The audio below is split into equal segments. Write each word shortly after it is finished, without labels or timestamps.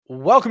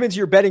Welcome into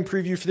your betting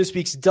preview for this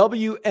week's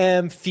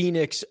WM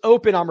Phoenix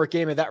Open. I'm Rick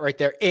Gehman, that right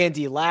there,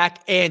 Andy Lack.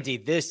 Andy,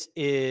 this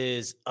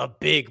is a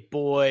big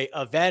boy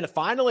event.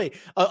 Finally,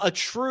 a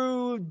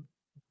true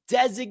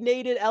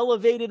designated,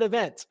 elevated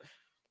event.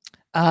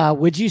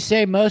 Would you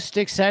say most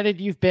excited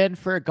you've been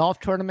for a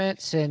golf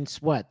tournament since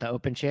the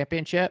Open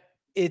Championship?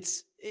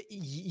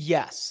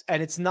 Yes.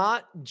 And it's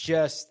not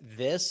just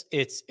this,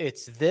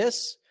 it's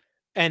this.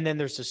 And then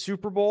there's the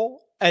Super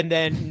Bowl. And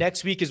then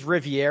next week is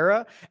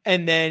Riviera.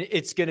 And then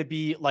it's going to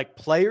be like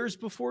Players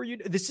before you.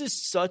 This is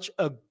such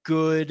a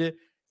good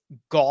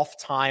golf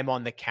time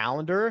on the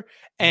calendar.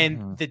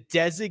 And the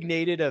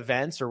designated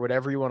events, or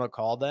whatever you want to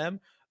call them,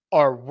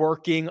 are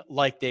working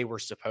like they were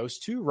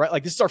supposed to, right?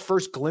 Like this is our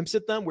first glimpse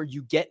at them where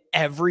you get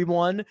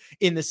everyone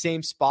in the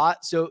same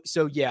spot. So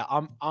yeah,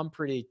 I'm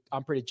pretty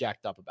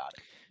jacked up about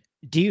it.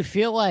 Do you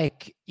feel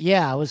like,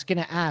 I was going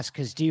to ask,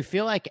 because do you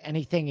feel like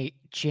anything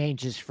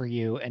changes for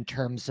you in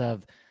terms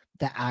of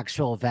the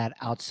actual event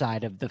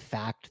outside of the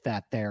fact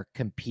that they're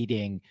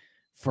competing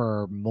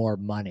for more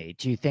money?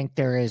 Do you think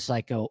there is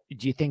do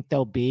you think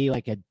there'll be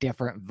like a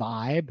different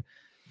vibe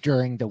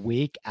during the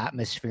week,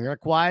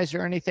 atmospheric wise,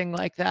 or anything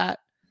like that?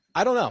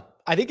 I don't know.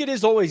 I think it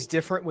is always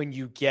different when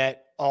you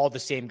get all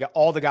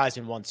the guys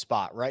in one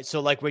spot, right? So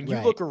like when you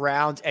look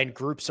around and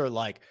groups are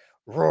like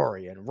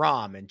Rory and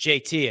Rahm and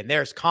JT, and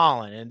there's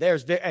Colin and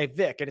there's Vic,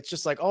 and it's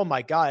just like, oh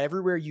my God,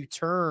 everywhere you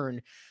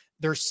turn,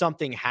 there's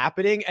something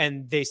happening,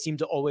 and they seem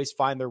to always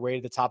find their way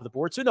to the top of the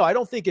board. So no, I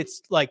don't think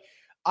it's like,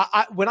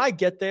 when I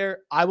get there,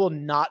 I will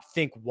not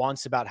think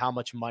once about how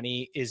much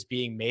money is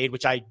being made,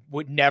 which I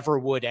never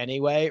would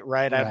anyway.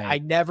 Right. I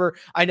never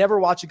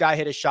watch a guy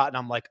hit a shot and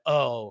I'm like,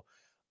 oh,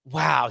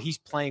 wow, he's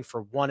playing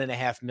for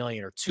 $1.5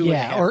 million or $2.5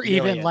 million. Or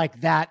even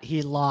like that,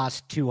 he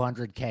lost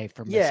 $200K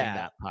for missing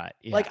that putt.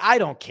 Yeah. Like, I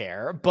don't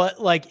care,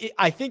 but like,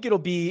 I think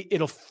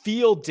it'll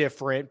feel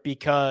different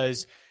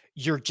because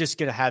you're just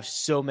going to have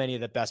so many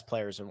of the best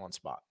players in one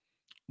spot.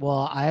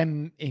 Well,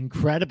 I'm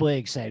incredibly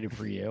excited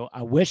for you.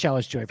 I wish I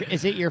was joyful.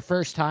 Is it your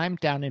first time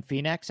down in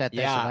Phoenix at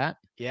this event?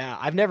 Yeah.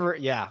 I've never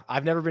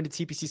been to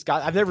TPC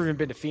Scott. I've never even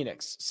been to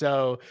Phoenix.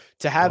 So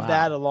to have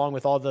that along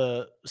with all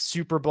the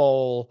Super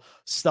Bowl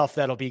stuff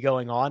that'll be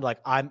going on, like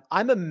I'm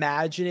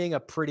imagining a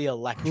pretty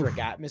electric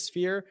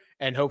atmosphere,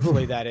 and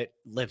hopefully that it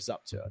lives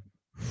up to it.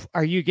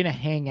 Are you going to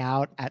hang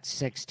out at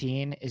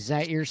 16? Is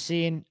that your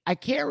scene? I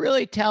can't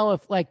really tell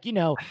if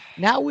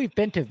now we've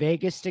been to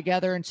Vegas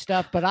together and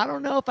stuff, but I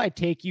don't know if I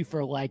take you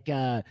for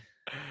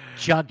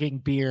chugging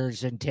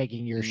beers and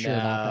taking your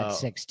shirt off at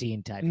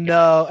 16 type.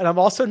 No. And I'm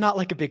also not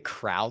like a big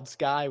crowds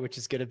guy, which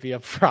is going to be a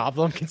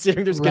problem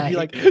considering there's going to be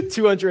like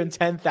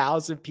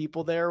 210,000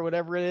 people there or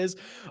whatever it is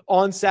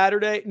on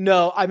Saturday.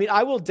 No, I mean,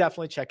 I will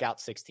definitely check out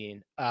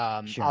 16.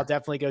 Sure. I'll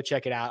definitely go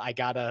check it out. I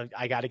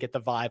gotta get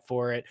the vibe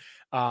for it.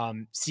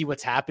 See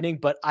what's happening,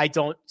 but I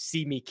don't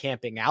see me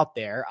camping out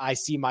there. I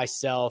see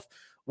myself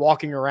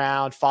walking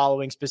around,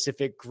 following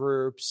specific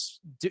groups,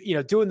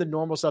 doing the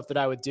normal stuff that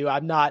I would do.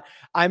 I'm not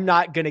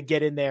going to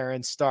get in there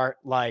and start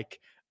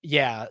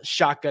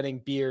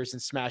shotgunning beers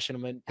and smashing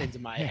them into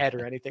my head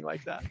or anything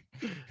like that.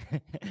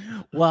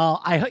 Well,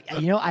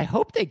 I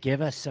hope they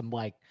give us some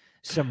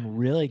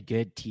really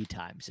good tee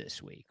times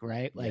this week,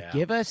 right?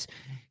 Give us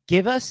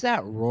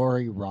that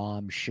Rory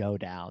Rahm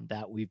showdown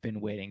that we've been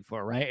waiting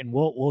for, right? And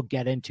we'll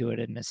get into it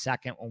in a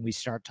second when we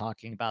start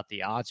talking about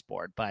the odds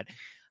board, but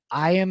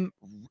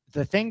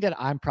the thing that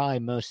I'm probably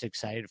most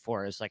excited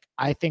for is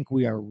I think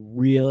we are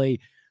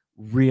really,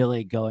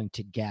 really going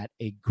to get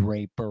a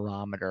great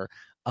barometer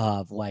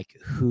of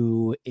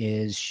who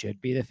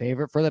should be the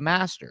favorite for the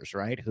Masters,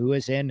 right? Who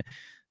is in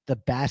the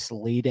best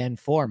lead-in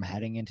form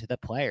heading into the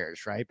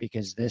Players, right?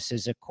 Because this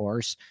is a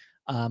course,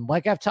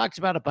 like I've talked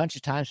about a bunch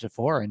of times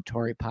before, and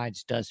Torrey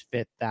Pines does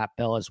fit that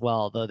bill as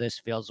well, though this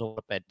feels a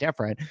little bit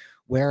different,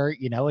 where,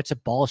 it's a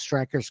ball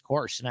striker's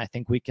course. And I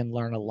think we can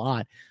learn a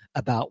lot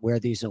about where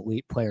these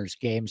elite players'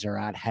 games are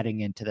at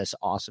heading into this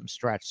awesome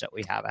stretch that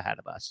we have ahead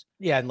of us.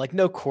 Yeah, and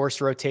no course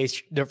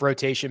rotation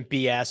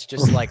BS,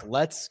 just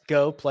let's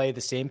go play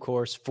the same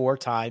course 4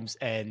 times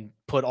and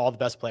put all the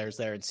best players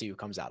there and see who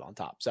comes out on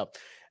top. So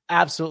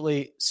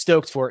absolutely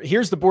stoked for it.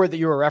 Here's the board that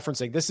you were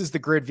referencing. This is the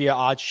grid via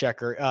Odds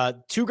Checker.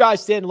 2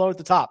 guys standing alone at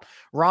the top,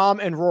 Rahm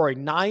and Rory.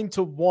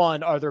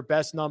 9-1 are their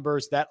best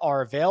numbers that are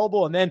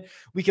available. And then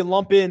we can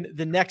lump in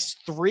the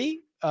next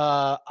 3.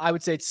 I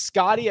would say it's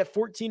Scotty at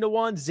 14-1,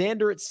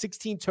 Xander at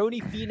 16,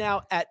 Tony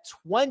Finau at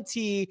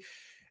 20.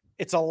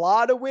 It's a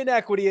lot of win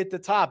equity at the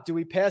top. Do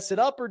we pass it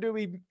up or do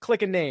we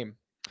click a name?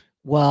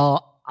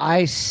 Well,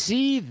 I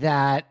see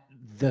that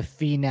the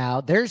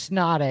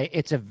Finau,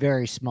 it's a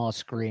very small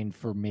screen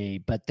for me,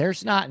 but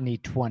there's not any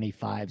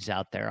 25s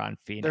out there on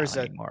Finau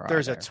anymore.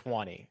 There's a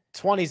 20.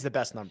 20 is the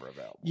best number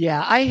available.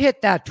 Yeah, I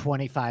hit that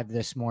 25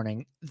 this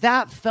morning.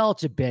 That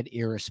felt a bit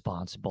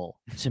irresponsible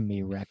to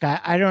me, Rick.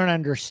 I don't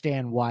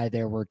understand why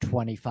there were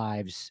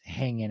 25s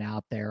hanging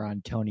out there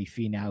on Tony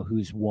Finau,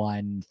 who's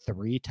won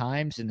 3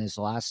 times in his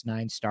last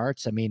 9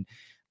 starts. I mean,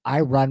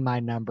 I run my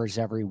numbers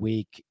every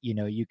week.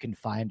 You can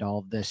find all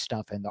of this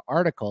stuff in the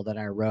article that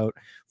I wrote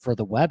for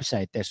the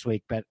website this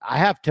week, but I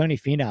have Tony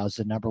Finau as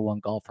the number one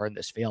golfer in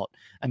this field.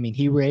 I mean,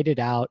 he rated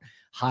out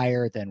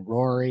higher than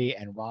Rory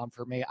and Rahm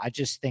for me. I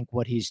just think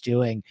what he's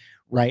doing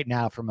right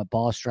now from a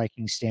ball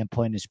striking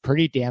standpoint is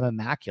pretty damn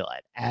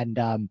immaculate.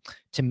 And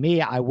to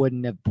me, I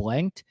wouldn't have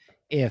blinked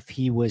if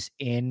he was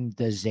in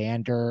the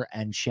Xander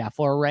and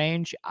Scheffler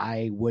range.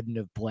 I wouldn't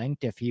have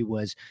blinked if he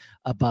was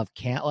above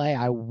Cantlay.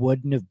 I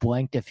wouldn't have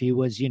blinked if he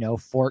was,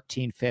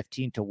 14,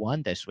 15 to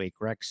 1 this week,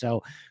 Rick.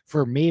 So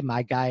for me,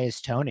 my guy is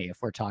Tony,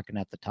 if we're talking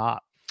at the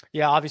top.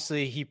 Yeah,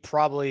 obviously he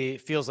probably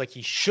feels like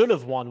he should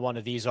have won one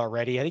of these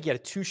already. I think he had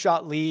a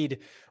 2-shot lead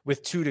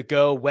with 2 to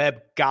go.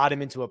 Webb got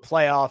him into a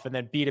playoff and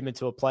then beat him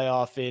into a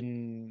playoff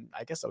in,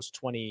 I guess that was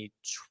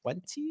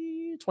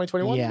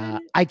 2021. Yeah,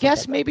 maybe? I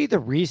guess maybe the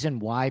reason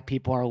why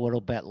people are a little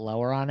bit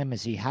lower on him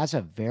is he has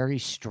a very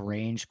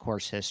strange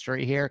course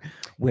history here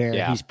where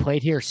he's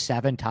played here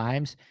 7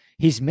 times.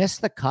 He's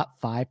missed the cut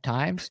 5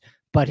 times.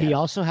 But he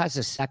also has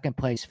a second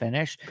place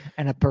finish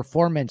and a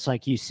performance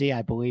like you see,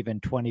 I believe, in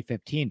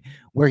 2015,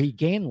 where he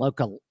gained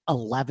local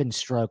 11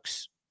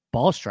 strokes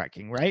ball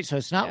striking, right? So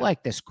it's not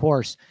like this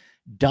course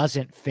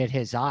doesn't fit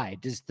his eye.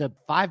 Does the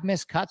 5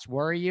 missed cuts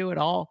worry you at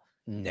all?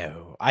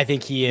 No, I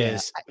think he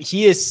is.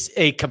 He is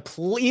a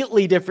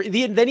completely different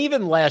than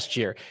even last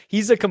year.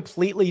 He's a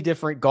completely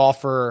different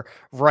golfer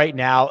right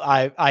now.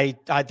 I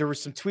there were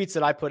some tweets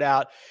that I put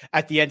out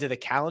at the end of the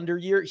calendar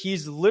year.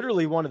 He's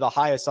literally one of the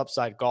highest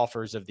upside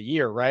golfers of the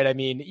year, right? I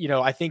mean,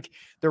 I think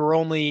there were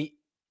only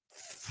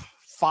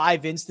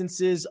 5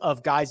 instances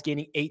of guys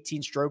gaining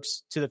 18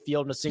 strokes to the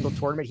field in a single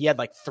tournament. He had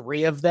like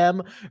 3 of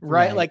them,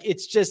 right? Like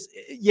it's just,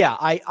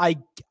 I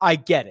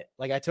get it.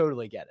 Like I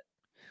totally get it.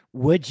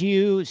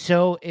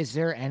 So is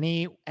there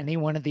any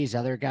one of these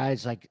other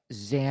guys like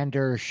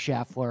Xander,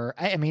 Scheffler?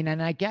 I mean,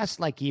 and I guess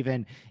like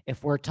even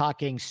if we're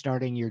talking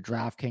starting your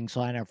DraftKings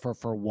lineup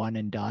for one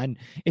and done,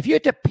 if you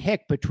had to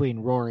pick between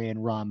Rory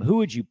and Rahm, who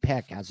would you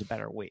pick as a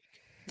better week?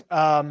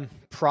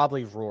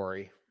 Probably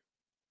Rory.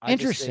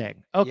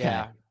 Interesting.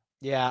 Okay.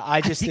 Yeah, I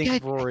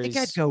think Rory's. I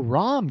think I'd go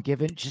Rahm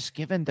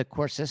given the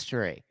course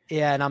history.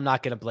 Yeah, and I'm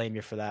not going to blame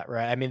you for that,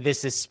 right? I mean,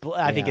 this is.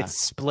 I think it's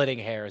splitting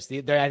hairs.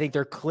 I think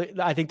they're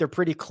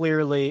pretty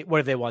clearly. What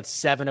have they won?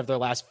 7 of their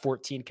last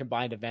 14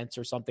 combined events,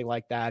 or something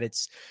like that.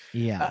 It's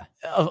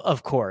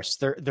of course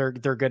they're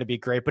going to be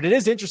great, but it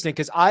is interesting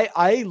because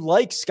I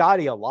like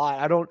Scotty a lot.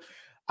 I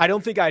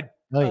don't think I'd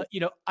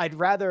I'd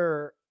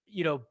rather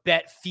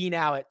bet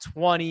Finau at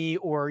 20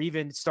 or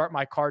even start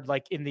my card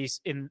like in the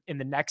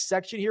next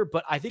section here.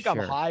 But I think I'm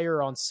higher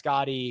on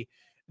Scotty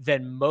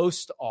than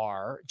most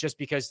are just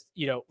because,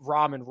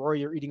 Rahm and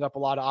Rory are eating up a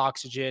lot of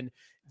oxygen.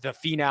 The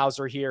Finaus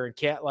are here and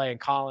Cantlay and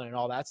Colin and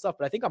all that stuff.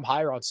 But I think I'm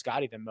higher on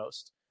Scotty than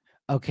most.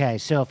 Okay.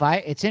 So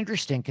it's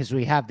interesting because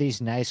we have these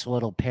nice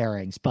little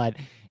pairings, but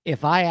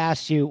if I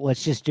asked you,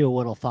 let's just do a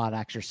little thought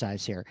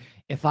exercise here.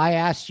 If I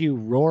asked you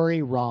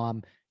Rory,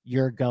 Rahm,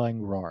 you're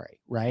going Rory,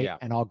 right? Yeah.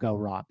 And I'll go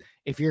Rahm.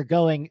 If you're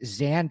going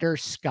Xander,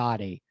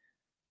 Scotty,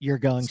 you're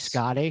going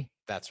Scotty.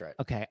 That's right.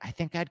 Okay. I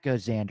think I'd go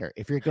Xander.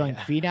 If you're going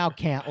Finau,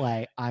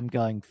 Cantlay, I'm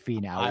going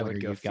Finau. I would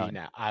go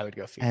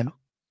Finau.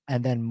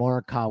 And then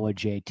Morikawa,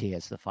 JT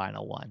is the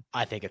final one.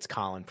 I think it's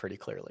Colin pretty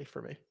clearly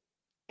for me.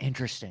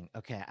 Interesting.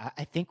 Okay.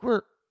 I think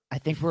we're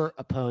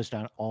opposed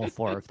on all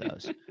 4 of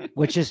those,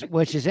 which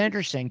is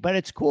interesting, but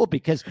it's cool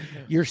because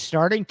you're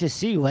starting to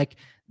see like,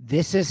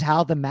 this is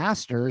how the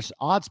Masters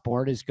odds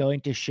board is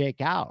going to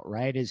shake out,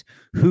 right? Is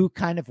who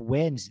kind of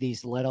wins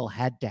these little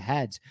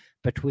head-to-heads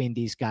between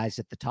these guys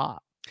at the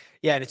top.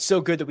 Yeah, and it's so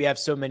good that we have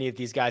so many of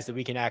these guys that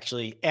we can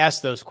actually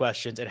ask those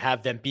questions and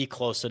have them be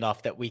close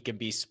enough that we can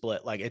be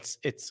split. Like it's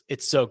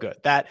so good.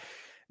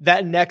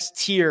 That next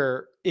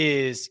tier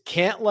is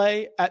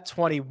Cantlay at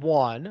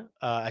 21,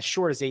 as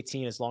short as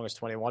 18, as long as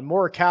 21.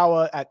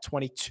 Morikawa at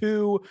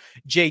 22.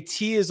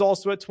 JT is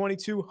also at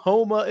 22.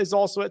 Homa is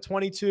also at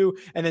 22.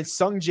 And then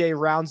Sungjae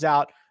rounds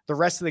out the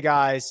rest of the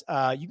guys.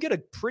 You get a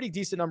pretty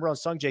decent number on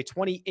Sungjae,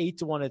 28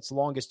 to 1 at its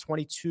longest,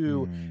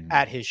 22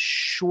 at his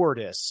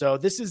shortest. So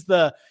this is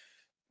the,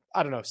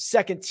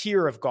 second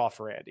tier of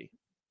golfer, Andy.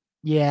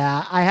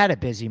 Yeah, I had a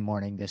busy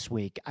morning this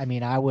week. I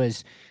mean,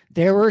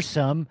 there were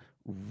some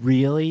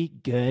really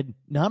good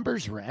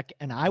numbers, Rick,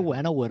 and I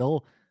went a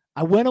little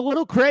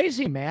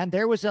crazy, man.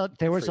 There was a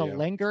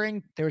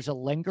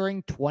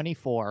lingering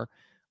 24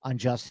 on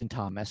Justin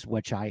Thomas,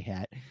 which I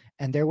hit,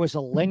 and there was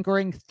a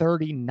lingering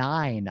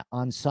 39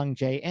 on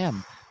Sungjae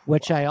M,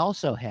 which I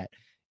also hit.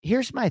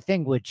 Here's my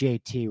thing with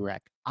JT,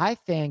 Rick. I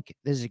think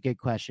this is a good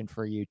question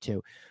for you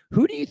too.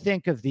 Who do you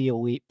think of the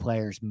elite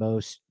players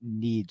most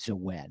needs a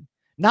win?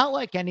 Not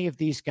like any of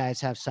these guys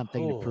have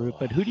something to prove,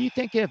 but who do you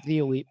think of the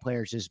elite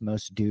players is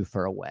most due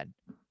for a win?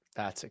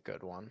 That's a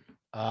good one.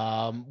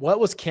 What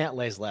was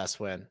Cantlay's last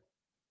win?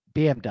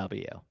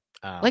 BMW.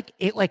 Like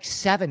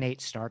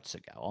 7-8 starts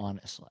ago,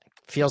 honestly.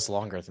 Feels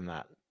longer than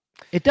that.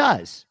 It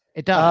does.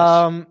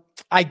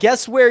 I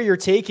guess where you're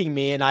taking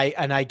me, and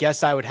I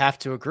guess I would have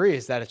to agree,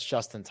 is that it's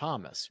Justin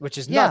Thomas, which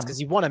is nuts because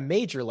he won a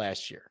major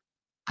last year.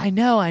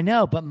 I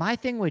know. But my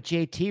thing with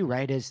JT,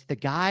 right, is the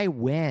guy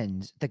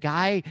wins. The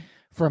guy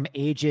from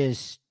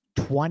ages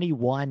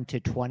 21 to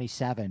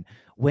 27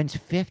 wins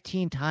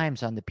 15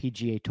 times on the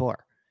PGA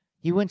Tour.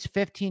 He wins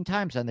 15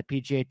 times on the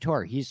PGA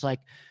Tour. He's like,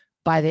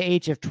 by the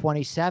age of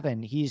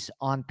 27, he's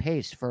on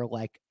pace for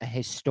like a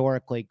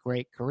historically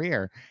great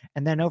career.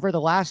 And then over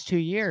the last 2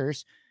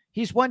 years,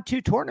 he's won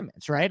 2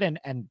 tournaments, right?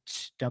 And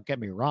don't get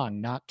me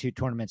wrong, not 2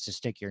 tournaments to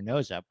stick your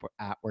nose up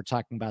at. We're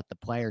talking about the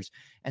Players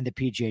and the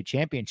PGA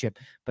Championship.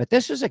 But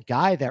this was a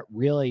guy that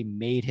really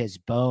made his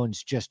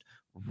bones just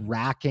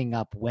racking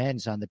up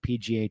wins on the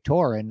PGA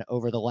Tour. And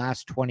over the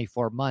last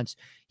 24 months,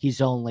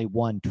 he's only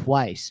won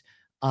twice.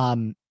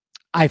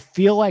 I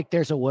feel like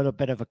there's a little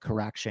bit of a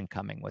correction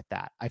coming with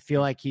that. I feel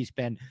like he's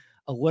been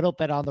a little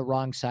bit on the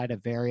wrong side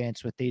of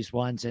variance with these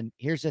ones. And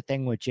here's the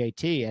thing with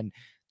JT, and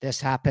this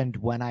happened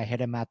when I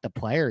hit him at the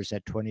Players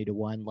at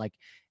 20-1. Like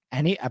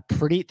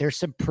there's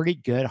some pretty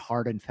good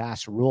hard and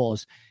fast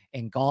rules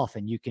in golf.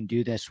 And you can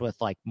do this with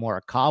like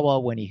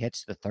Morikawa when he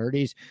hits the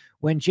 30s.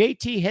 When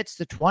JT hits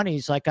the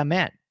 20s, I'm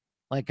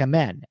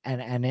in.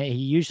 And he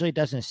usually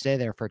doesn't stay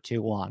there for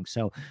too long.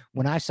 So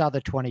when I saw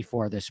the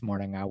 24 this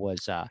morning, I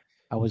was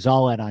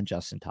all in on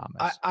Justin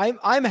Thomas.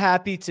 I'm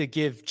happy to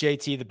give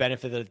JT the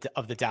benefit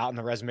of the doubt in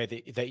the resume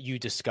that you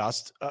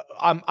discussed.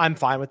 I'm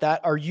fine with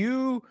that.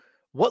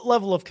 What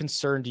level of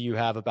concern do you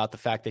have about the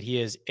fact that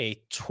he is a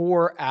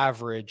tour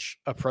average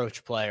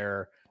approach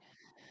player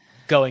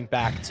going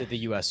back to the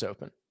US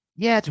Open?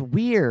 Yeah, it's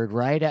weird,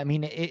 right? I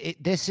mean,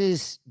 this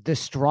is the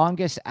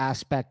strongest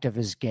aspect of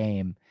his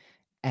game.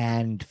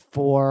 And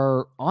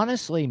for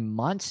honestly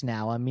months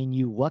now, I mean,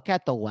 you look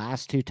at the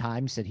last 2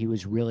 times that he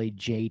was really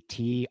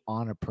JT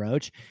on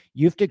approach,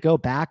 you have to go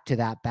back to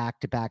that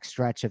back-to-back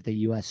stretch of the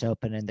US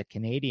Open and the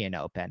Canadian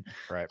Open.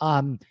 Right.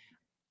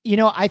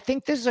 I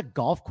think this is a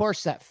golf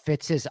course that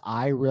fits his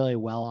eye really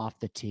well off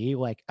the tee,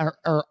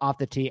 or off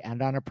the tee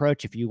and on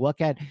approach. If you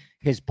look at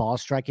his ball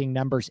striking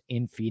numbers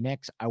in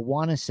Phoenix, I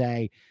want to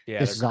say,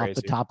 this is crazy. Off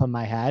the top of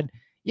my head.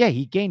 Yeah,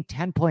 he gained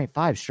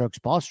 10.5 strokes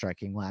ball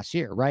striking last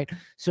year, right?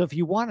 So if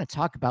you want to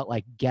talk about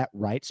get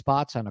right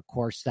spots on a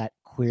course that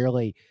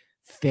clearly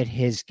fit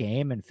his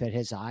game and fit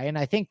his eye, and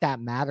I think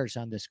that matters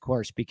on this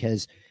course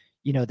because,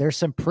 there's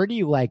some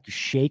pretty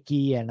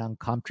shaky and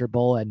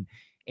uncomfortable and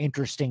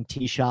interesting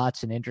tee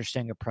shots and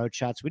interesting approach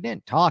shots. We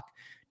didn't talk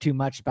too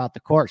much about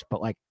the course,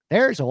 but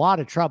there's a lot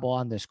of trouble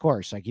on this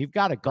course. You've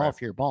got to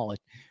golf your ball.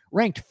 It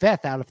ranked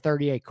 5th out of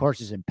 38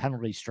 courses in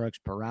penalty strokes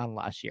per round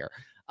last year.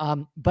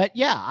 But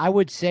yeah, I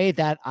would say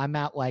that I'm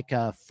at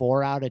a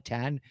 4 out of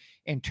 10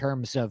 in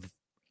terms of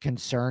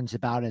concerns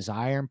about his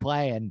iron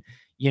play. And,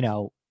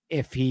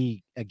 if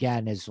he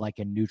again is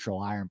a neutral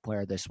iron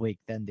player this week,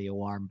 then the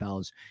alarm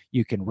bells,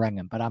 you can ring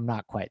him, but I'm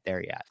not quite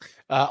there yet.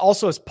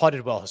 Also has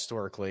putted well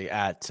historically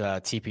at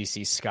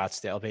TPC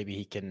Scottsdale. Maybe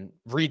he can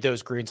read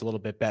those greens a little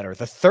bit better.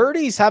 The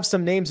 30s have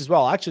some names as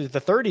well. Actually, the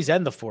 30s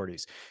and the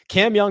 40s.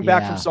 Cam Young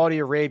back from Saudi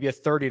Arabia,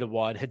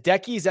 30-1.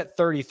 Hideki's at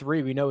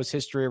 33. We know his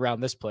history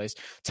around this place.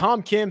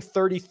 Tom Kim,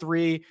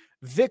 33.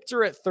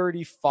 Victor at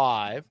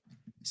 35.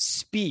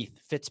 Spieth.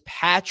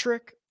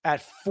 Fitzpatrick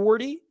at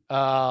 40.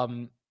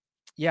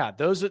 Yeah,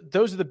 those are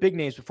the big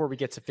names before we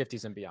get to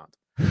 50s and beyond.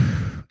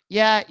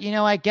 Yeah,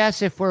 I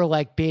guess if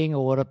we're being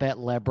a little bit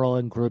liberal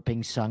and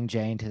grouping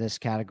Sungjae into this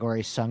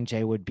category,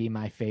 Sungjae would be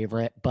my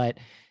favorite. But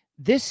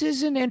this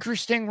is an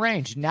interesting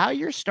range. Now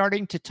you're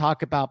starting to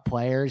talk about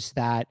players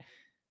that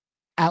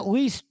at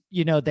least,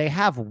 they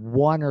have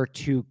 1 or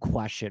 2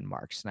 question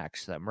marks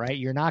next to them, right?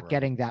 You're not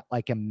getting that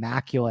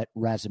immaculate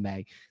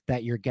resume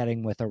that you're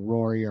getting with a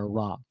Rory or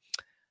Rahm.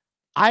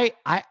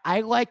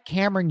 I like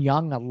Cameron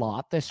Young a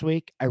lot this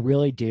week. I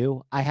really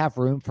do. I have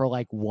room for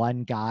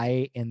one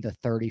guy in the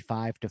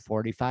 35 to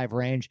 45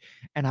 range.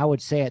 And I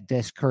would say at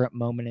this current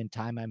moment in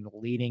time, I'm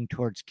leaning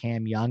towards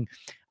Cam Young.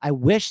 I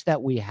wish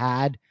that we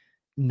had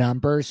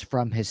numbers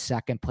from his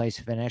second place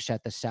finish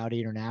at the Saudi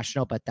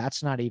International, but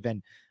that's not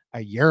even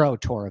a Euro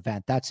Tour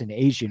event. That's an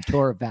Asian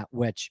Tour event,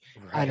 which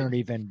I don't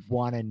even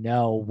want to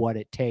know what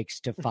it takes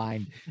to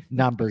find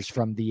numbers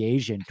from the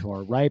Asian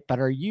Tour, right? But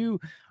are you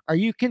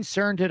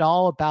concerned at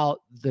all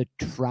about the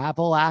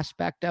travel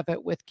aspect of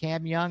it with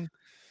Cam Young?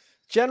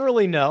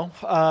 Generally, no.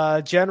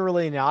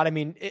 Generally not. I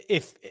mean,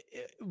 if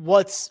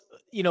what's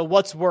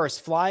worse,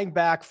 flying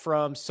back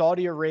from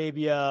Saudi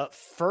Arabia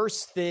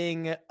first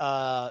thing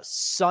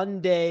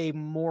Sunday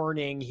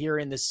morning here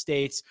in the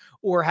States,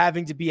 or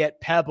having to be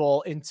at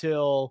Pebble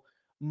until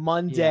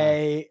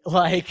Monday,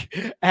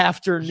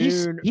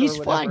 afternoon. He's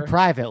flying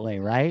privately,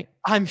 right?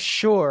 I'm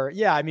sure.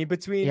 Yeah. I mean,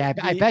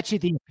 I bet you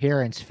the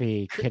appearance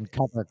fee can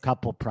cover a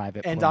couple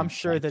private. And I'm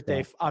sure that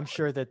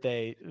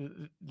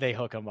they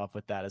hook him up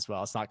with that as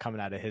well. It's not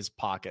coming out of his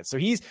pocket. So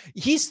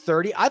he's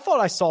 30. I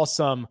thought I saw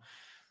some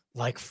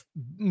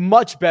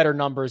much better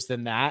numbers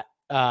than that.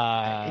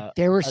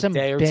 There were some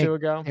day or two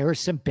ago. There were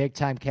some big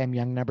time Cam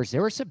Young numbers.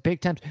 There were some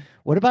big times.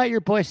 What about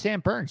your boy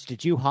Sam Burns?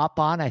 Did you hop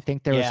on? I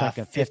think there was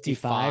a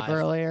 55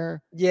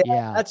 earlier.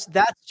 Yeah. That's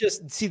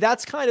just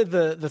that's kind of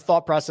the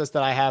thought process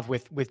that I have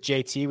with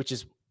JT, which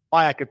is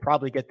why I could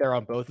probably get there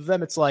on both of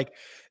them. It's like,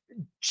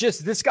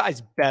 just this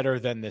guy's better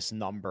than this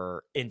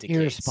number indicates.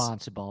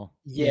 Irresponsible.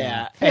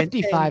 Yeah.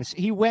 55.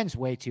 He wins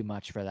way too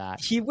much for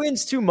that. He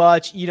wins too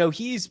much. You know,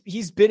 he's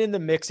been in the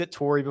mix at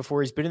Torrey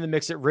before. He's been in the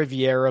mix at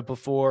Riviera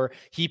before.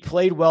 He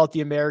played well at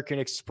the American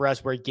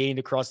Express where he gained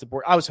across the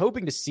board. I was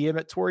hoping to see him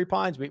at Torrey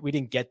Pines. We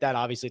didn't get that.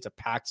 Obviously, it's a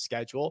packed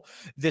schedule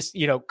this,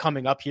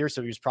 coming up here.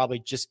 So he was probably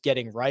just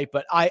getting right.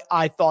 But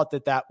I thought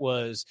that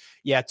was,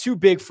 too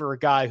big for a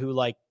guy who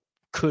like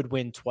could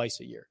win twice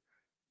a year.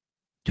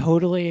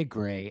 Totally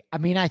agree. I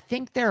mean, I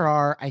think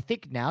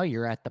now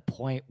you're at the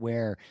point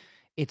where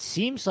it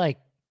seems like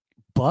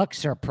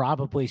books are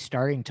probably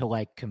starting to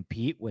like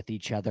compete with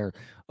each other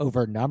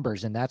over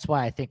numbers. And that's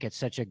why I think it's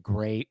such a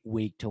great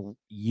week to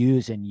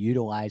use and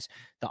utilize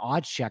the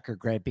odds checker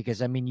grid,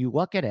 because I mean, you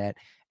look at it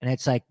and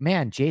it's like,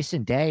 man,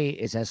 Jason Day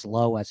is as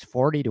low as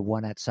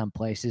 40-1 at some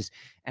places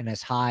and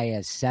as high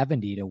as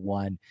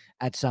 70-1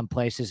 at some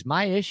places.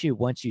 My issue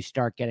once you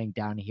start getting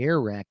down here,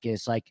 Rick,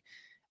 is like,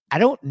 I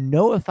don't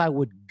know if I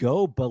would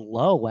go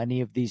below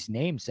any of these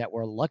names that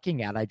we're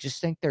looking at. I just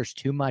think there's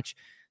too much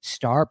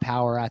star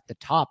power at the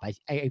top.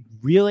 I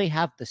really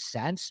have the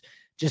sense,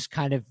 just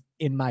kind of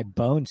in my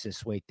bones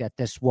this week, that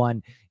this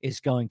one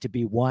is going to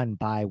be won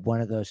by one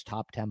of those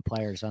top 10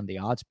 players on the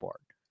odds board.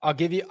 I'll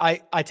give you, I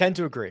tend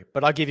to agree,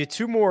 but I'll give you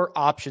two more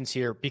options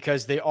here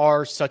because they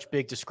are such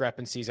big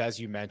discrepancies, as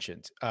you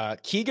mentioned.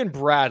 Keegan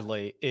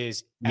Bradley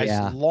is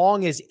as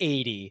long as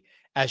 80,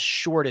 as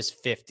short as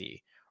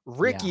 50.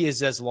 Ricky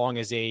is as long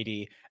as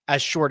 80,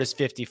 as short as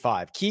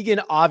 55. Keegan,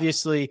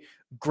 obviously,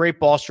 great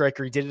ball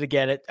striker. He did it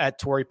again at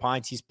Torrey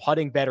Pines. He's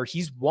putting better.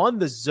 He's won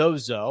the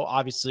Zozo,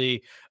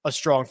 obviously a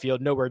strong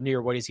field, nowhere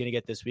near what he's going to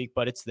get this week,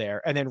 but it's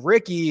there. And then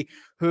Ricky,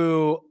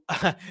 who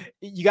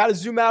you got to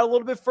zoom out a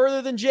little bit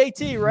further than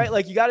JT, right?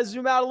 Like you got to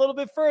zoom out a little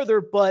bit further,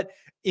 but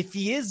if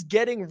he is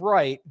getting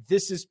right,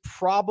 this is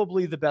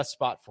probably the best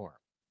spot for him.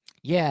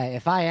 Yeah,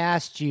 if I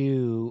asked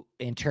you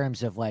in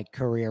terms of like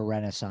career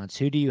renaissance,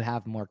 who do you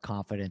have more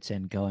confidence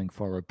in going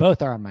forward?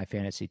 Both are on my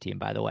fantasy team,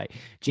 by the way.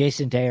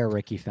 Jason Day or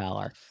Ricky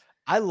Fowler?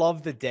 I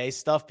love the Day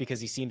stuff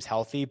because he seems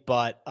healthy,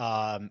 but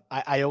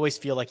I always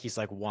feel like he's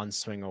like one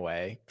swing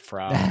away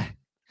from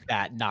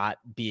that not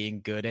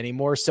being good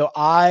anymore. So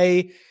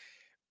I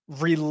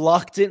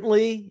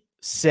reluctantly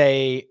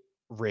say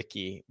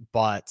Ricky,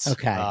 but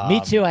okay, me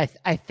too. I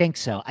think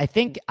so. I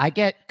think I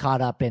get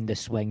caught up in the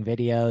swing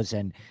videos,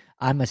 and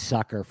I'm a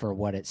sucker for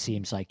what it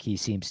seems like he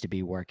seems to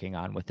be working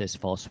on with his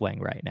full swing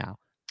right now.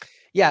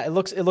 Yeah, it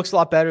looks a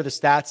lot better. The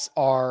stats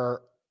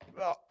are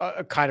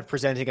kind of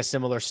presenting a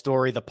similar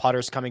story. The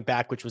putter's coming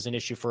back, which was an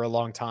issue for a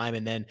long time.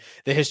 And then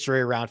the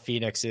history around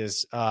Phoenix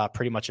is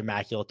pretty much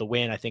immaculate. The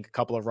win, I think a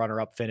couple of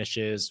runner-up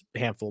finishes, a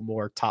handful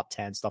more, top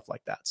 10, stuff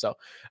like that. So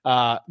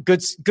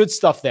good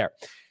stuff there.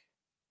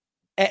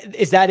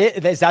 Is that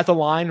it? Is that the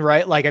line,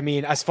 right? Like, I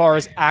mean, as far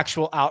as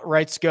actual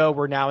outrights go,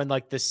 we're now in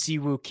like the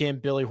Siwoo Kim,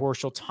 Billy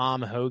Horschel,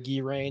 Tom Hoge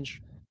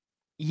range.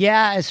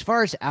 Yeah, as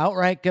far as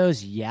outright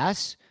goes,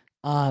 yes.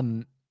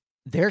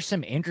 There's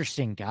some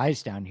interesting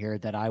guys down here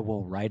that I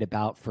will write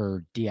about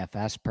for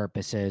DFS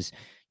purposes,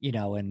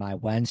 in my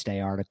Wednesday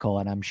article,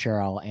 and I'm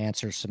sure I'll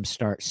answer some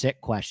start-sit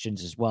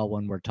questions as well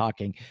when we're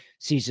talking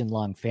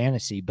season-long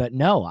fantasy. But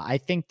no, I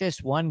think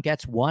this one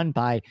gets won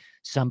by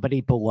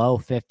somebody below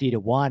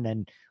 50-1,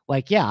 and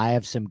I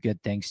have some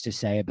good things to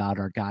say about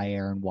our guy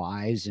Aaron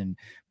Wise, and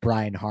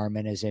Brian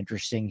Harman is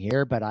interesting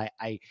here. But I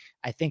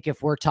think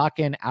if we're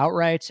talking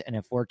outrights and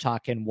if we're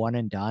talking one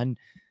and done,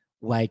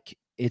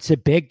 it's a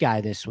big guy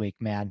this week,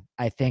 man.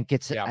 I think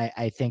it's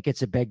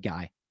a big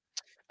guy.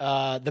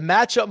 The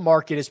matchup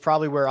market is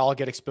probably where I'll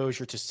get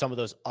exposure to some of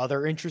those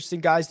other interesting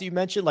guys that you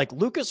mentioned, like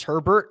Lucas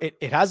Herbert.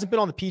 It hasn't been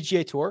on the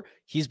PGA Tour.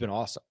 He's been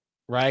awesome.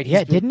 Right.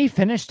 Didn't he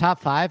finish top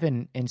 5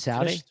 in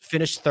Saudi?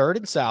 Finished third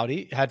in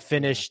Saudi, had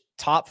finished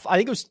top. I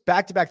think it was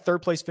back-to-back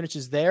third place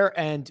finishes there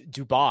and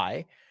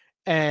Dubai.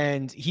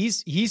 And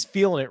he's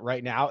feeling it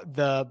right now.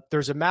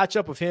 There's a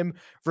matchup of him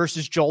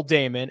versus Joel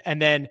Damon,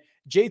 and then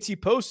JT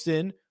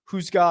Poston,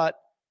 who's got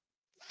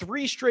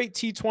 3 straight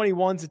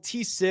T21s, a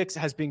T6,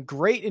 has been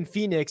great in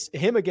Phoenix,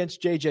 him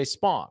against JJ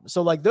Spawn.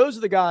 So those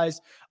are the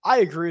guys. I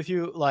agree with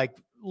you.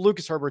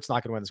 Lucas Herbert's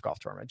not going to win this golf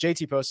tournament.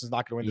 JT Poston's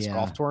not going to win this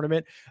golf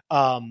tournament.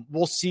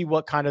 We'll see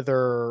what kind of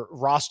their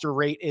roster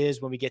rate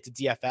is when we get to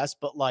DFS,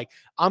 but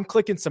I'm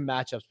clicking some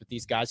matchups with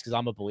these guys because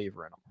I'm a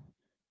believer in them.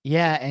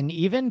 Yeah, and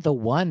even the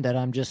one that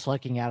I'm just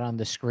looking at on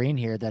the screen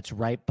here that's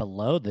right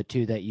below the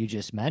two that you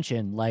just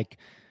mentioned,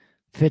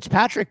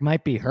 Fitzpatrick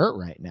might be hurt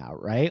right now,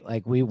 right?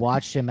 We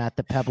watched him at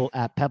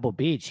Pebble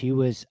Beach. He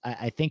was,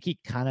 I think he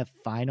kind of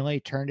finally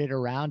turned it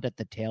around at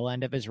the tail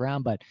end of his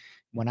round, but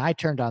when I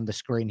turned on the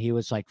screen, he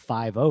was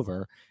 5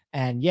 over.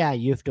 And yeah,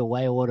 you have to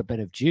weigh a little bit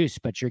of juice,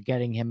 but you're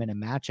getting him in a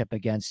matchup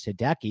against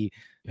Hideki,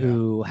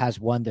 who has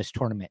won this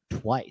tournament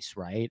twice,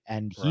 right?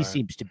 And he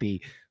seems to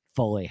be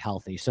fully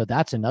healthy. So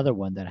that's another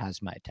one that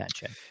has my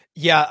attention.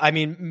 Yeah. I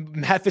mean,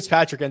 Matt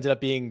Fitzpatrick ended up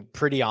being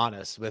pretty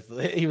honest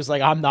he was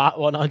like, I'm not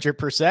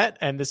 100%,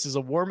 and this is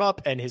a warm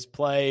up, and his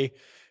play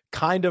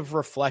kind of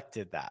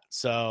reflected that.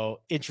 So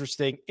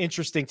interesting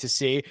to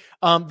see.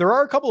 There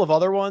are a couple of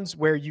other ones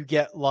where you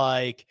get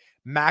like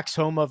Max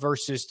Homa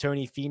versus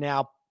Tony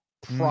Finau,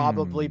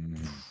 probably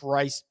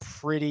priced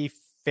pretty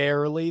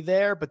fairly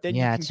there, but then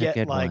you can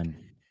get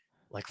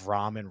like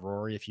Rahm and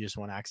Rory if you just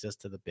want access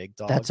to the big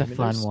dogs. That's a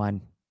fun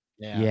one.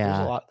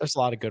 Yeah. There's a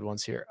lot of good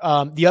ones here.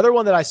 The other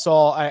one that I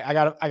saw, I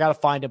gotta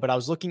find it, but I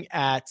was looking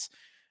at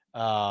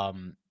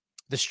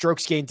the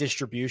strokes gain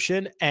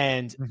distribution,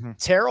 and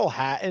Tyrrell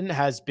Hatton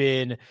has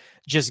been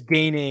just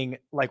gaining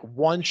like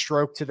 1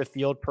 stroke to the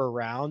field per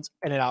round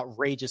and an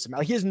outrageous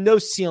amount. He has no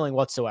ceiling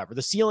whatsoever.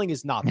 The ceiling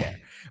is not there,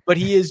 but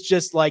he is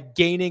just like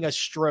gaining a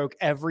stroke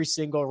every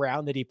single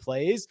round that he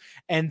plays.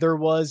 And there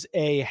was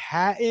a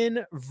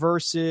Hatton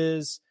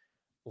versus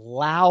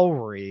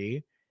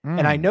Lowry.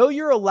 And I know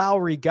you're a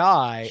Lowry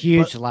guy.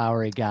 Huge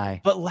Lowry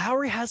guy. But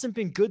Lowry hasn't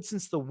been good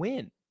since the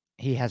win.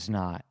 He has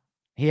not.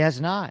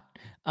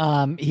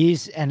 And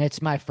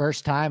it's my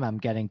first time I'm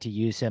getting to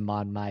use him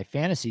on my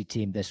fantasy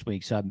team this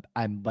week. So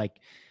I'm like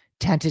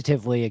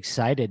tentatively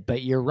excited,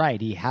 but you're right.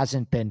 He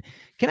hasn't been.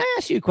 Can I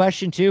ask you a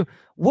question too?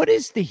 What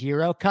is the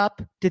Hero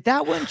Cup? Did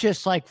that one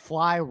just like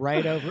fly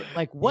right over?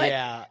 Like what?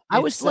 Yeah, I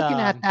was looking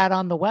at that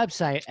on the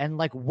website, and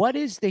like, what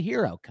is the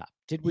Hero Cup?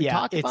 Did we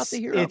talk about the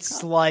Hero Cup?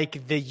 It's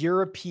like the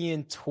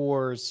European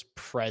Tour's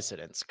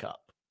President's Cup.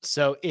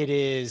 So it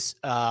is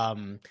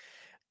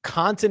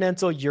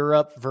continental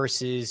Europe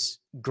versus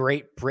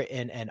Great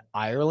Britain and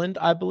Ireland,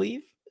 I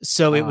believe.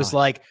 So it was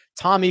like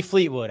Tommy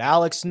Fleetwood,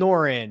 Alex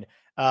Noren,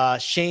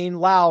 Shane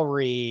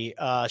Lowry,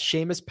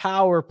 Seamus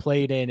Power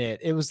played in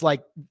it. It was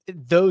like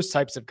those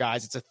types of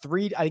guys. I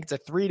think it's a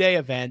 3-day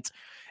event,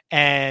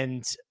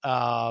 and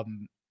I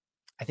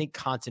think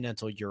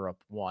continental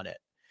Europe won it.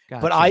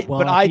 Gotcha.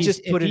 But I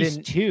just put it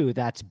in 2.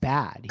 That's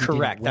bad.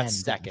 Correct. That's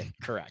second.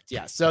 Correct.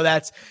 Yeah. So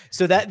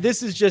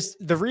this is just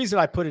the reason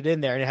I put it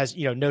in there, and it has,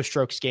 no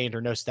strokes gained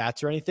or no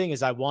stats or anything,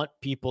 is I want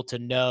people to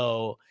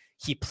know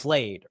he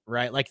played,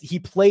 right? Like he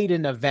played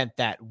an event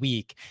that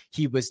week.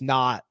 He was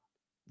not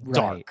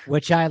dark, right,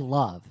 which I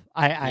love.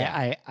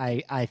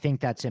 I think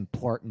that's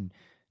important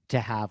to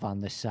have on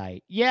the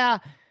site. Yeah.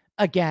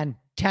 Again,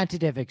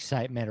 tentative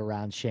excitement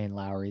around Shane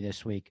Lowry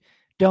this week.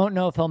 Don't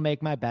know if he'll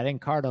make my betting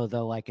card,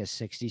 although like a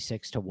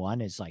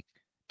 66-1 is like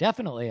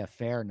definitely a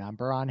fair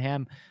number on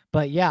him.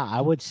 But yeah,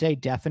 I would say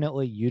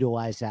definitely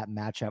utilize that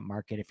matchup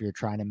market if you're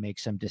trying to make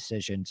some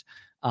decisions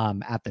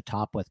at the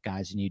top with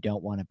guys and you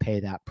don't want to pay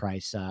that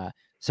price,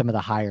 some of the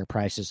higher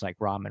prices like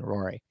Rahm and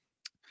Rory.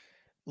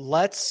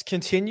 Let's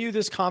continue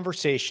this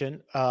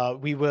conversation.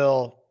 We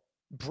will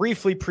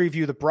briefly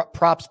preview the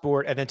props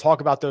board and then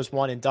talk about those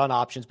one and done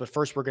options. But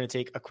first, we're going to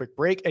take a quick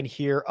break and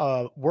hear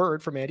a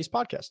word from Andy's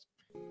podcast.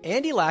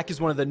 Andy Lack is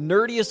one of the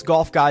nerdiest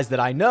golf guys that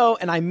I know,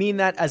 and I mean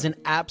that as an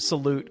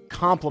absolute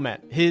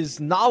compliment.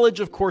 His knowledge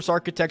of course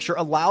architecture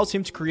allows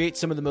him to create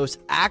some of the most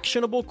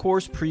actionable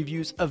course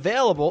previews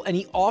available, and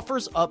he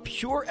offers up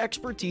pure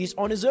expertise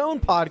on his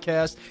own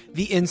podcast,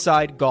 the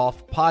Inside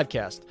Golf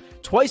Podcast.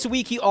 Twice a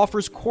week, he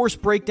offers course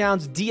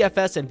breakdowns,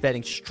 DFS, and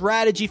betting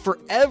strategy for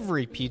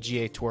every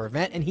PGA Tour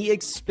event, and he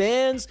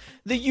expands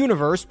the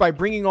universe by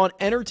bringing on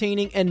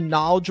entertaining and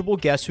knowledgeable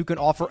guests who can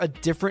offer a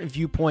different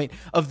viewpoint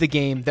of the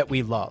game that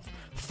we love.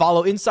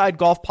 Follow Inside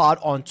Golf Pod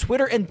on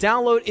Twitter and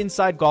download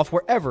Inside Golf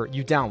wherever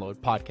you download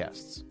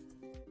podcasts.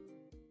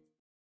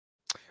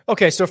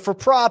 Okay, so for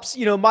props,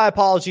 my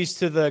apologies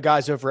to the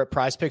guys over at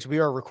Prize Picks. We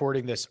are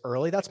recording this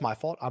early. That's my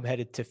fault. I'm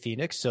headed to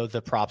Phoenix, so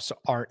the props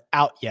aren't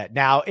out yet.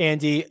 Now,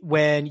 Andy,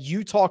 when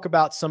you talk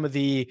about some of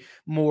the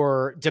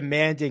more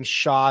demanding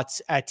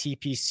shots at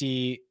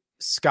TPC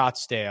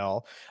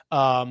Scottsdale,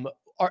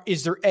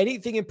 is there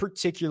anything in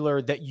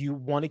particular that you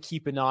want to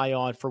keep an eye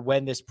on for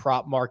when this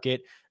prop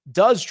market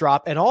does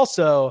drop? And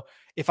also,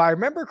 if I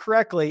remember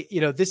correctly,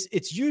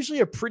 it's usually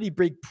a pretty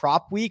big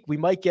prop week. We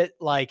might get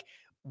like,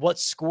 what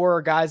score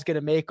are guys going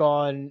to make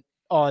on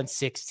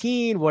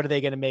 16? What are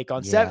they going to make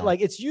on 7?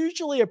 Like it's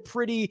usually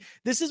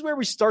this is where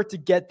we start to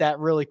get that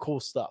really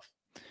cool stuff.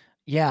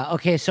 Yeah.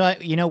 Okay. So,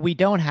 we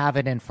don't have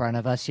it in front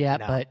of us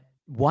yet, but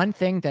one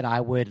thing that I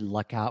would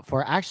look out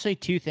for, actually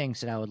 2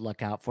 things that I would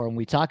look out for. And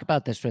we talk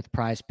about this with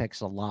Prize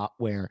Picks a lot,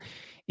 where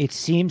it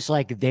seems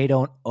like they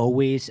don't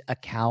always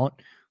account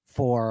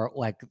for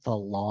like the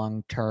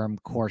long-term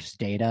course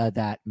data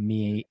that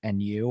me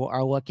and you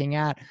are looking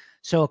at.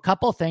 So a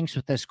couple things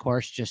with this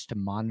course just to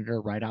monitor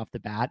right off the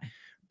bat.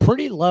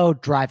 Pretty low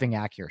driving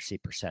accuracy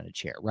percentage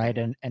here, right?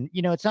 And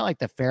it's not like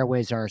the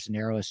fairways are as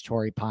narrow as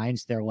Torrey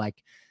Pines. They're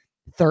like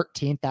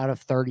 13th out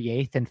of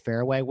 38th in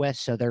fairway width.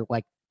 So they're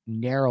like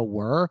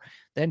narrower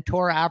than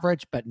tour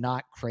average, but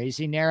not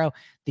crazy narrow.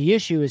 The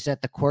issue is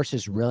that the course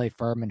is really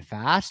firm and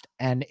fast,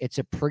 and it's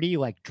a pretty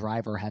like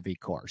driver heavy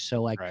course.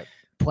 So like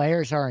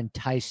players are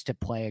enticed to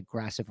play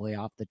aggressively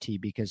off the tee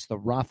because the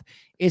rough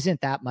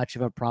isn't that much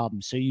of a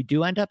problem. So you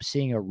do end up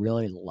seeing a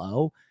really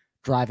low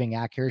driving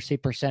accuracy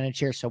percentage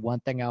here. So one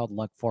thing I would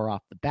look for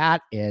off the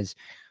bat is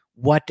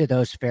what do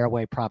those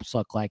fairway props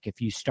look like? If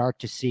you start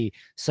to see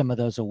some of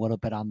those a little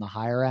bit on the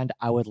higher end,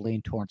 I would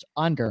lean towards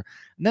under.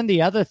 And then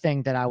the other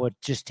thing that I would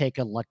just take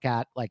a look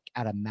at, like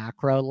at a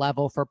macro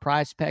level for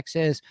Prize Picks,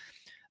 is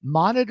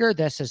monitor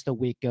this as the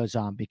week goes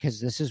on, because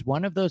this is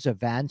one of those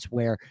events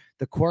where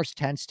the course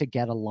tends to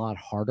get a lot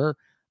harder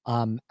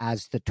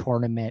as the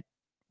tournament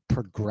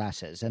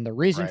progresses. And the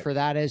reason for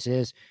that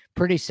is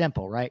pretty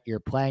simple, right? You're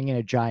playing in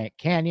a giant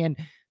canyon.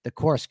 The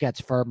course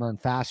gets firmer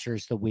and faster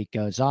as the week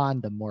goes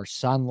on. The more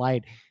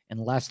sunlight,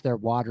 unless they're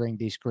watering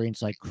these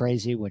greens like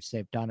crazy, which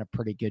they've done a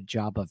pretty good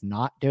job of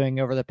not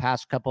doing over the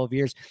past couple of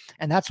years.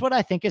 And that's what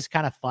I think is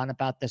kind of fun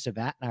about this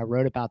event. And I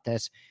wrote about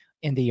this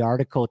in the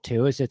article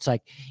too, is it's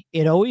like,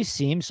 it always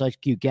seems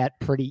like you get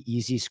pretty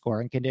easy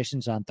scoring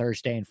conditions on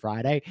Thursday and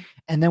Friday.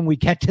 And then we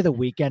get to the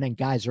weekend and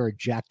guys are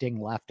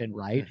ejecting left and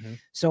right.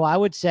 So I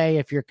would say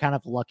if you're kind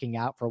of looking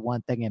out for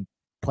one thing and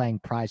playing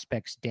Prize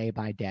Picks day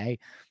by day,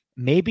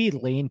 maybe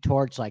lean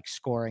towards like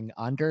scoring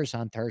unders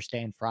on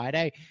Thursday and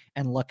Friday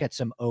and look at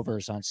some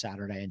overs on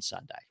Saturday and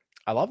Sunday.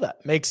 I love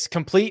that. Makes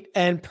complete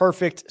and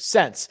perfect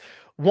sense.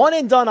 One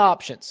and done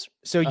options.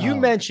 So you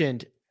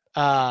mentioned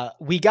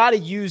we got to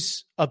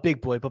use a big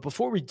boy, but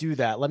before we do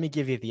that, let me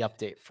give you the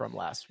update from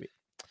last week.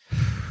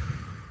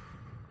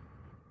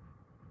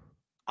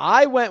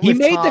 I went with He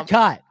made the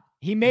cut.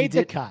 He made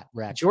the cut,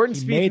 Rex. Jordan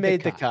Spieth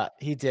made the cut.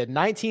 He did.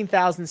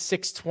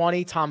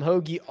 19,620. Tom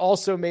Hoge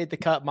also made the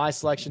cut. My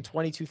selection,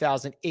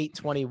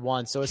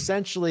 22,821. So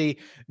essentially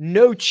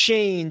no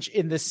change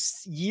in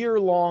this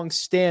year-long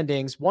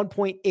standings.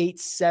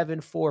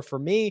 1.874 for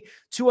me,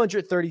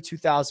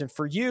 232,000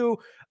 for you.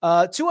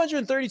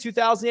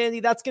 232,000,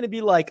 Andy, that's going to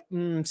be like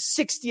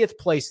 60th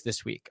place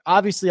this week.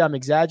 Obviously, I'm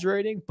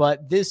exaggerating,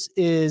 but this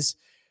is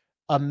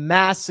a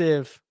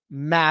massive,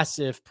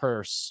 massive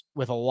purse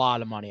with a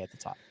lot of money at the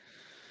top.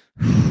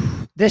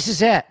 This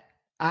is it.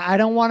 I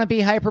don't want to be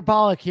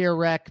hyperbolic here,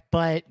 Rick,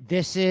 but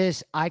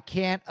I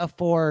can't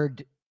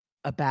afford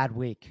a bad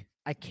week.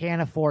 I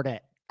can't afford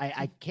it.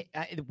 I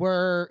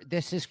can't.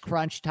 This is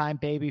crunch time,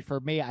 baby, for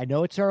me. I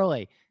know it's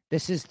early.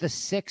 This is the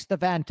 6th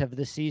event of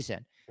the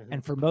season.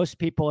 And for most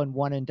people in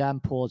one and done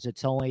pools,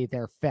 it's only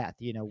their 5th.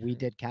 You know, we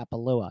did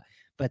Kapalua,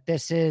 but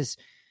this is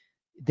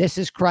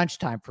crunch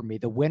time for me.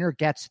 The winner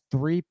gets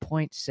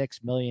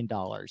 $3.6 million.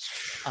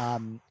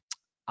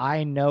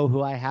 I know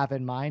who I have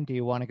in mind. Do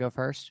you want to go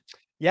first?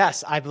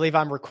 Yes, I believe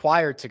I'm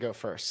required to go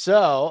first.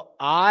 So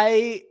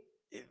I'm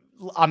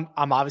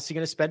obviously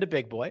going to spend a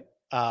big boy.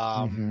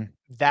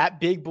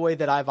 That big boy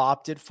that I've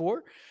opted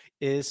for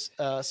is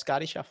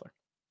Scottie Scheffler.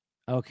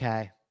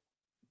 Okay.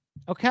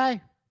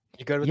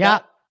 You good with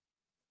that?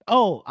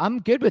 Oh, I'm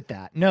good with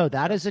that. No,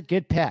 that is a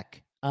good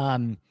pick.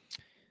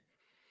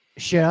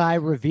 Should I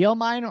reveal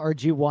mine, or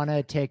do you want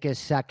to take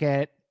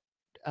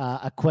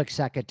a quick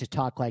second to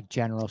talk like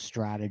general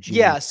strategy?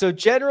 Yeah. So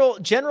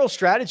general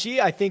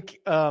strategy, I think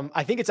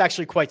it's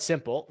actually quite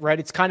simple, right?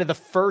 It's kind of the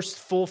first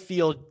full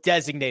field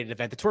designated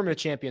event. The Tournament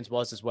of Champions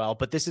was as well,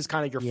 but this is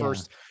kind of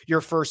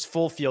your first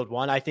full field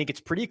one. I think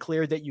it's pretty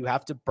clear that you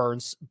have to burn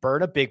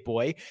a big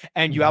boy,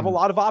 and you have a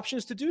lot of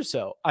options to do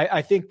so.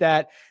 I think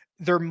that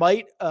there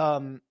might,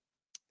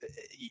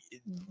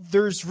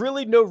 there's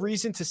really no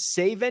reason to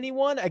save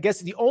anyone. I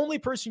guess the only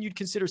person you'd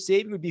consider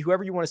saving would be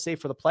whoever you want to save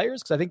for the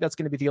players, because I think that's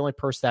going to be the only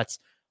purse that's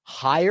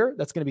higher.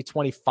 That's going to be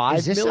 25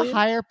 Is this million. A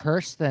higher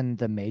purse than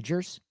the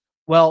majors?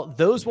 Well,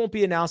 those won't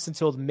be announced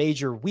until the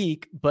major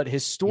week, but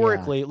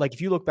historically, like if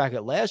you look back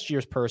at last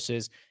year's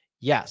purses,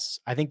 yes,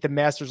 I think the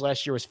Masters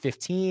last year was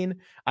 15.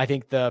 I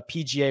think the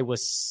PGA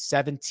was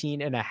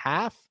 17 and a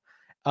half.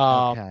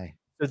 Okay.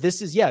 So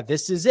this is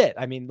it.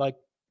 I mean, like,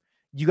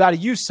 you got to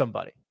use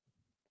somebody.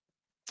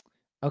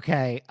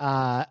 Okay.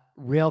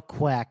 Real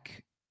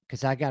quick,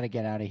 because I got to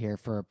get out of here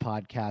for a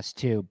podcast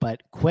too,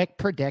 but quick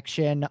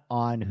prediction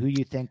on who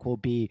you think will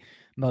be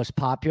most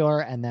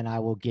popular, and then I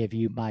will give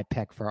you my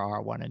pick for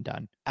our one and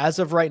done. As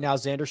of right now,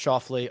 Xander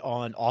Schauffele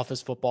on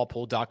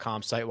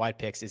officefootballpool.com site-wide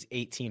picks is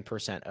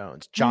 18%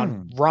 owned.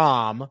 John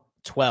Rahm,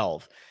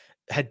 12.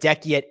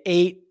 Hideki at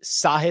 8,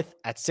 Sahith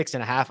at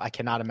 6.5. I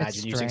cannot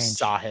imagine using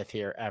Sahith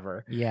here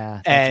ever.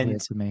 Yeah, and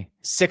weird to me.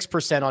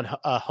 6% on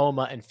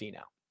Homa and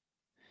Finau.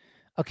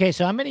 Okay,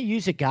 so I'm going to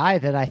use a guy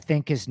that I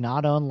think is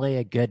not only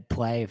a good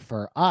play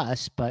for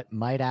us, but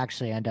might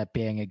actually end up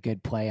being a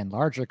good play in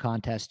larger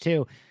contests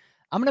too.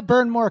 I'm going to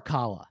burn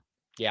Morikawa.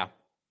 Yeah.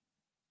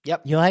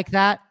 Yep. You like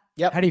that?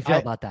 Yep. How do you feel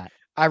about that?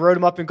 I wrote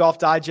him up in Golf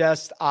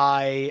Digest.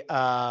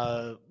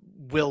 I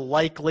will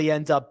likely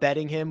end up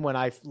betting him when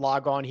I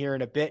log on here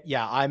in a bit.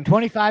 Yeah,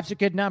 25's a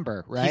good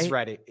number, right? He's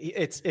ready.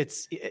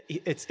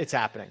 It's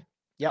happening.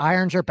 Yeah.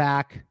 Irons are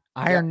back.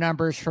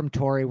 Numbers from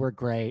Torrey were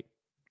great.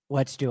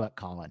 Let's do it,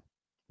 Colin.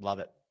 Love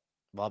it.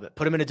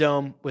 Put him in a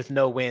dome with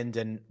no wind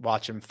and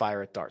watch him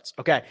fire at darts.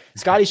 Okay.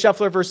 Scottie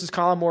Scheffler versus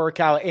Colin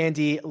Morikawa.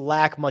 Andy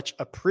Lack, much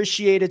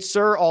appreciated,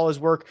 sir. All his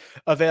work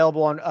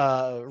available on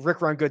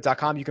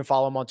rickrungood.com. You can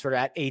follow him on Twitter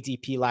at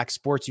ADP Lack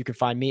Sports. You can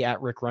find me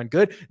at Rick Run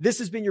Good. This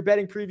has been your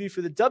betting preview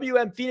for the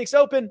WM Phoenix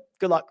Open.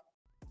 Good luck.